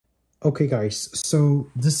Okay guys, so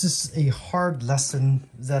this is a hard lesson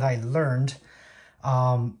that I learned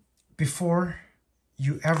before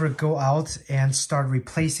you ever go out and start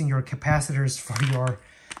replacing your capacitors for your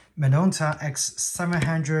Minolta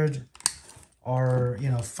X700 or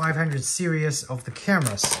 500 series of the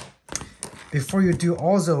cameras. Before you do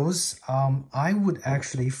all those, I would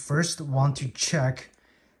actually first want to check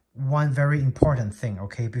one very important thing,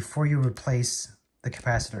 okay, before you replace the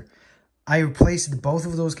capacitor. I replaced both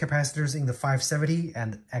of those capacitors in the 570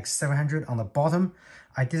 and X700 on the bottom.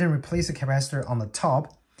 I didn't replace the capacitor on the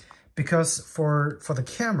top because for the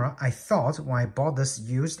camera, I thought when I bought this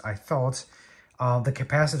used, I thought the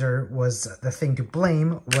capacitor was the thing to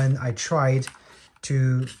blame when I tried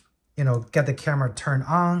to, get the camera turned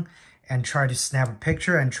on and try to snap a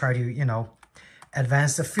picture and try to,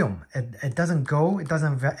 advance the film. It doesn't go, it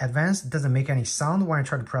doesn't advance, it doesn't make any sound when I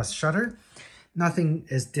try to press shutter. Nothing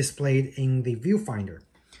is displayed in the viewfinder.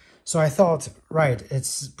 So I thought, right,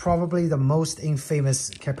 it's probably the most infamous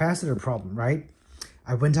capacitor problem, right?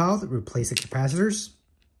 I went out, replaced the capacitors,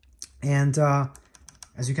 and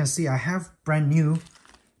as you can see, I have brand new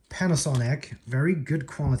Panasonic, very good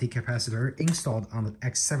quality capacitor installed on the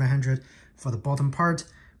X700 for the bottom part,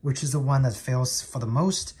 which is the one that fails for the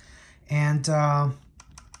most, and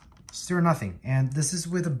still nothing. And this is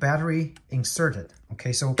with a battery inserted,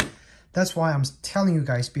 okay? So that's why I'm telling you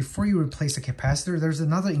guys, before you replace the capacitor, there's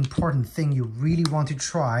another important thing you really want to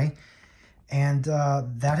try, and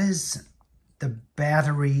that is the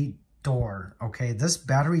battery door, okay? This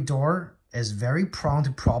battery door is very prone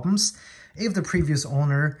to problems if the previous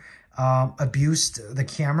owner abused the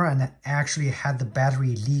camera and actually had the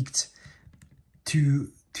battery leaked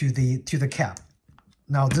to the cap.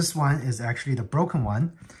 Now this one is actually the broken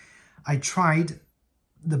one. I tried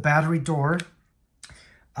the battery door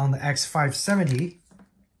on the X570,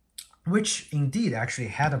 which indeed actually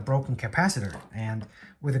had a broken capacitor and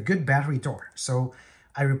with a good battery door. So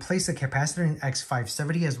I replaced the capacitor in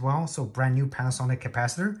X570 as well, so brand new Panasonic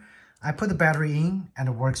capacitor. I put the battery in and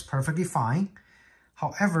it works perfectly fine.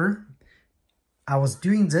 However, I was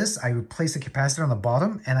doing this, I replaced the capacitor on the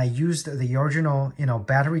bottom and I used the original,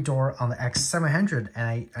 battery door on the X700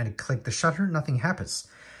 and I clicked the shutter, nothing happens.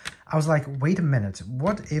 I was like, wait a minute,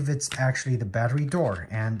 what if it's actually the battery door?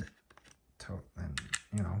 And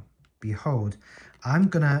behold, I'm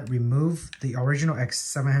gonna remove the original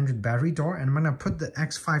X700 battery door and I'm gonna put the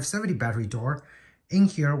X570 battery door in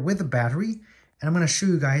here with the battery. And I'm gonna show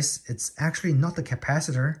you guys, it's actually not the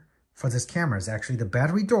capacitor for this camera, it's actually the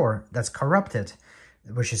battery door that's corrupted,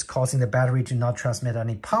 which is causing the battery to not transmit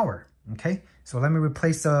any power, okay? So let me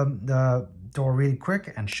replace the door really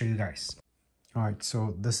quick and show you guys. All right,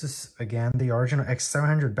 so this is, again, the original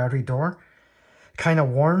X700 battery door, kind of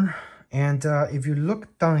worn. And if you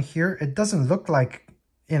look down here, it doesn't look like,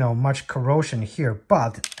 much corrosion here,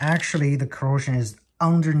 but actually the corrosion is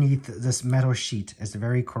underneath this metal sheet. It's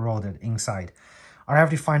very corroded inside. I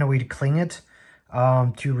have to find a way to clean it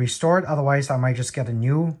to restore it. Otherwise, I might just get a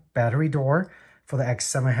new battery door for the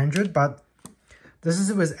X700, but this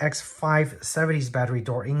is with X570's battery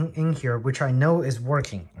door in here, which I know is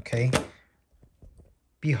working, okay?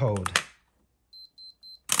 Behold,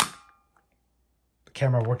 the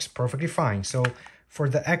camera works perfectly fine. So for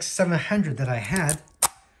the X700 that I had,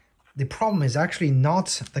 the problem is actually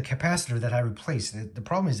not the capacitor that I replaced. The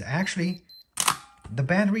problem is actually the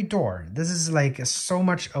battery door. This is like so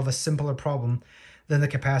much of a simpler problem than the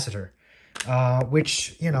capacitor,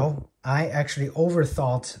 which, I actually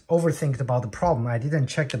overthinked about the problem. I didn't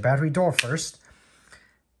check the battery door first.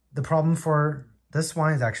 The problem for this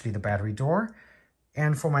one is actually the battery door.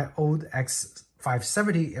 And for my old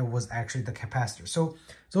X570, it was actually the capacitor. So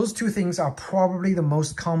those two things are probably the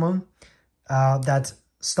most common that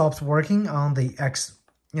stops working on the X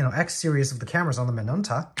series of the cameras on the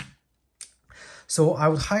Minolta. So I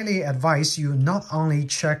would highly advise you not only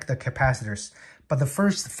check the capacitors, but the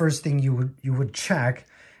first thing you would check,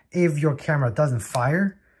 if your camera doesn't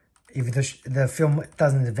fire, if the film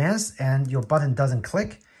doesn't advance and your button doesn't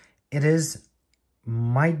click,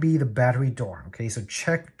 might be the battery door, okay? So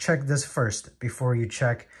check this first before you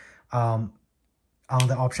check on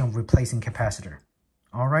the option of replacing capacitor.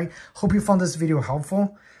 All right, hope you found this video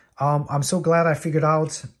helpful. I'm so glad I figured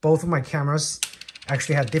out both of my cameras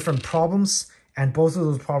actually had different problems, and both of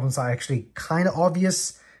those problems are actually kind of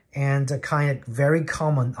obvious and kind of very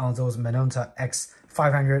common on those Minolta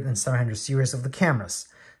X500 and 700 series of the cameras.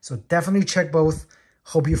 So definitely check both.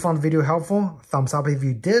 Hope you found the video helpful. Thumbs up if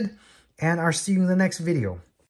you did. And I'll see you in the next video.